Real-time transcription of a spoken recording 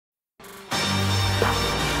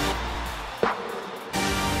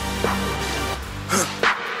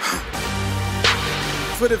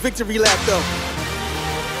for the victory lap though.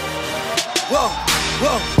 Whoa,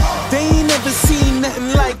 whoa. They ain't never seen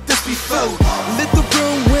nothing like this before. Lit the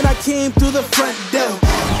room when I came through the front door.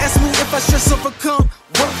 Ask me if I stress overcome,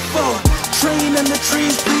 what for? Train in the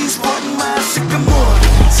trees, please pardon my sycamore.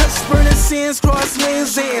 Touch burning sands, cross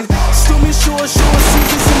lands and stormy shore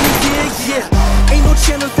seasons in the year, yeah. Ain't no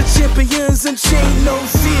channel for champions and chain no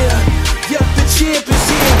fear. Yup, the champ is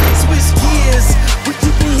here, switch gears. We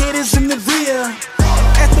keeping haters in the rear.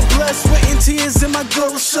 At the blood, sweat and tears and my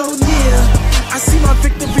goal so near. I see my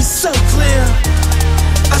victory so clear.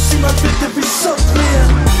 I see my victory so clear.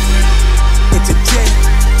 And today,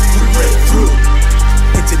 we break through.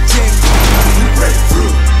 And today, we break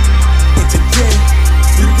through. And today,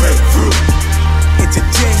 we break through. And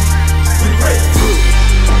today, we break through.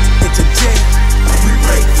 And today, we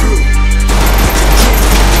break through. And today,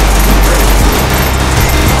 we break through.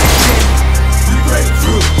 And today, we break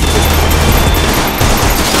through.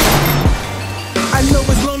 I know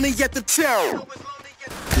it's lonely at the top,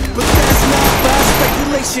 but that's not by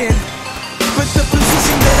speculation. But the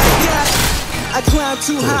position that I got, I climb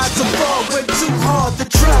too high to fall, went too hard to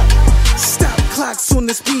drop. Stop clocks on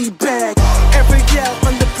the speed bag. Every out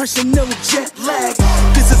under pressure, no jet lag.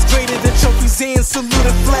 This is greater than trophies and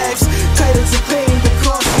saluted flags. Titles of fame, the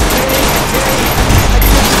cost of pain. I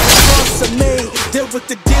get the cost I made, dealt with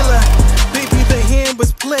the dealer. Baby, the hand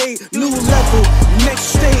was played. New level,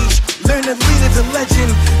 next stage. Learn to lead as a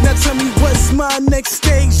legend. Now tell me what's my next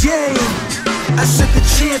stage, yeah. I said the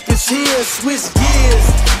champ is here, switch gears.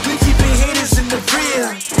 We keeping haters in the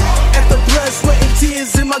rear. At the blood, sweat and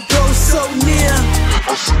tears and my goal so near.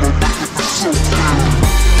 I see my victory so clear.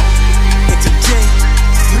 And today,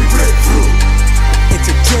 we break through. And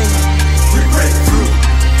today, we break through.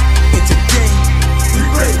 And today, we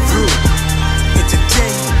break through. And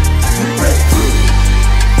today, we break through.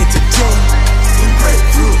 And today, we break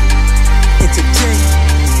through. And today,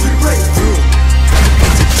 we break through.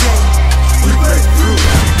 And today, we break through.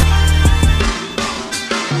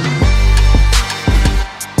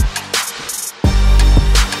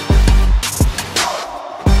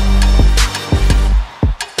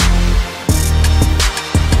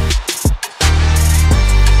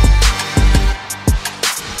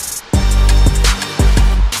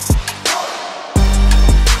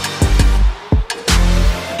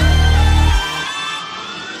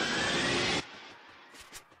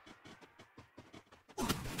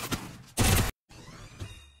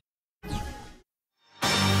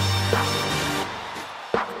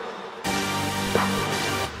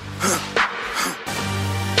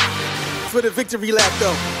 For the victory lap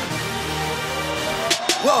though.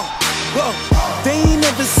 Whoa, whoa. They ain't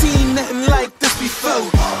never seen nothing like this before.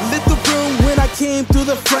 Lit the room when I came through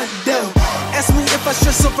the front door. Ask me if I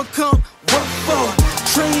stress overcome, what for?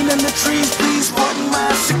 Train in the trees, please pardon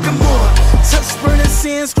my sycamore. Touch burning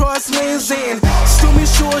sands, cross lands and stormy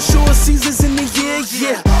shore seasons in the year,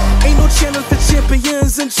 yeah. Ain't no channel for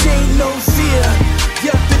champions and chain no fear.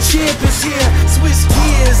 Yup, the champ is here, switch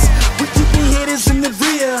gears. We keeping haters in the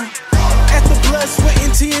rear. At the blood, sweat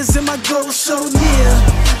and tears and my goal so near.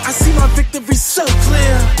 I see my victory so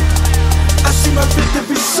clear. I see my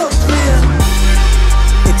victory so clear.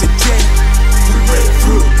 And today, we break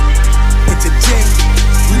through. And today,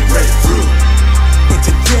 we break through. And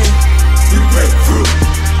today, we break through.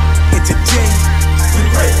 And today, we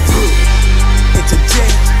break through. And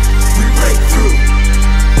today, we break through.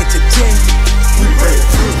 And today, we break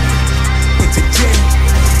through. And today,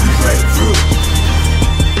 we break through.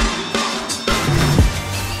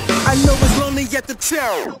 I know it's lonely at the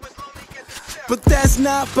top, but that's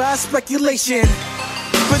not by speculation.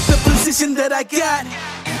 But the position that I got,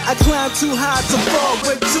 I climb too high to fall,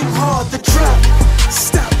 went too hard to drop.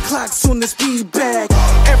 Stop clocks on the speed bag.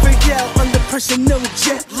 Every out under pressure, no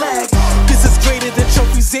jet lag. This is greater than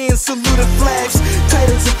trophies and saluted flags.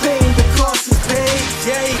 Titles of fame, the cost is paid,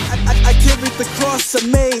 yeah. I carried the cross I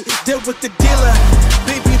made, dealt with the dealer.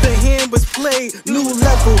 Baby, the hand was played. New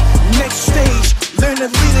level, next stage. Learn to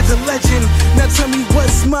lead as a legend. Now tell me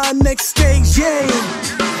what's my next stage, yeah.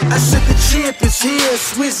 I said the champ is here,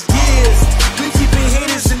 switch gears. We keeping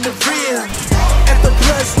haters in the rear. At the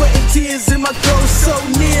blood, sweat and tears and my goal so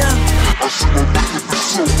near. I see my victory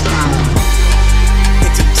so clear.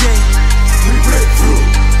 And today, we break through.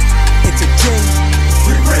 And today,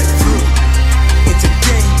 we break through. And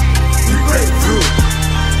today, we break through.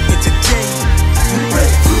 And today, we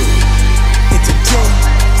break through. And today,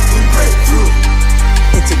 we break through.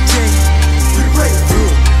 And today, we break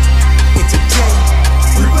through. And today,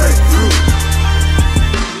 we break through.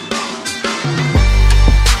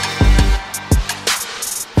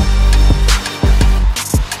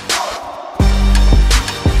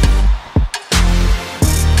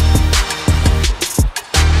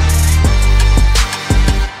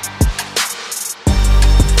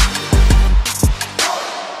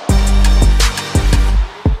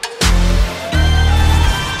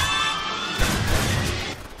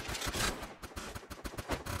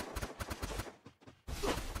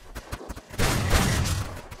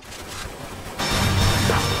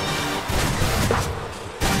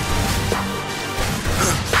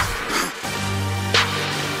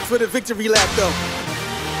 for the victory lap though.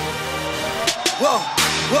 Whoa,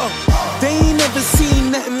 whoa. They ain't never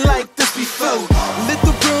seen nothing like this before. Lit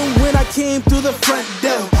the room when I came through the front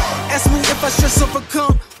door. Ask me if I stress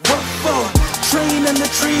overcome, what for? Train in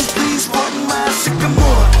the trees, please pardon my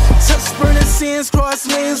sycamore. Touch burning sands, cross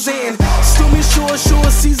lands and stormy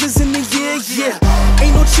shore seasons in the year, yeah.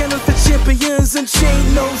 Ain't no channel for champions and chain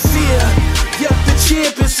no fear. Yup, the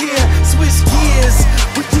champ is here, switch gears.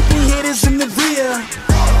 We keeping haters in the rear.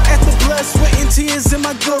 At the blood, sweat and tears and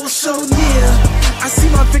my goal so near. I see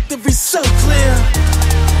my victory so clear.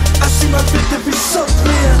 I see my victory so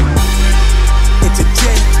clear. And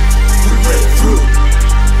today, we break through.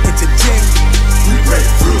 And today, we break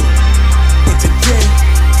through. And today,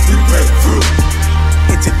 we break through.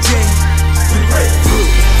 And today, we break through.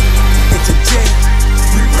 And today,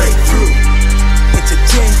 we break through. And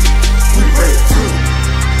today, we break through.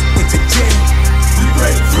 And today, we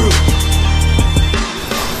break through.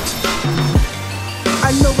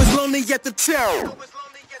 I know it's lonely at the top,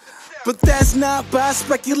 but that's not by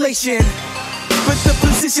speculation. But the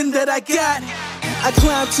position that I got, I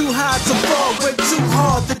climb too high to fall, way too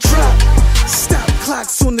hard to drop. Stop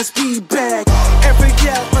clocks on the speed bag. Every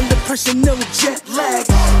out under pressure, no jet lag.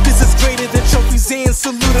 This is greater than trophies and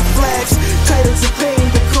saluted flags. Titles of fame,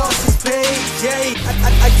 the cost is paid. Yay,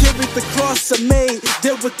 I carried the cross I made.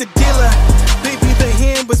 Dealt with the dealer, baby the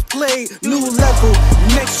hand was played. New level,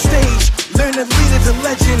 next stage. Learn to lead as a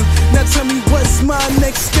legend. Now tell me what's my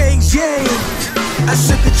next stage, yay. I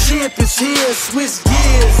said the champ is here, switch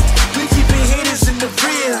gears. We keeping haters in the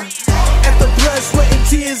rear. At the blood, sweat and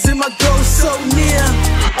tears and my goal so near.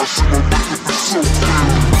 I see my victory so clear.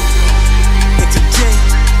 And today,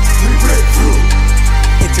 we break through.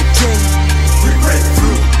 And today, we break through.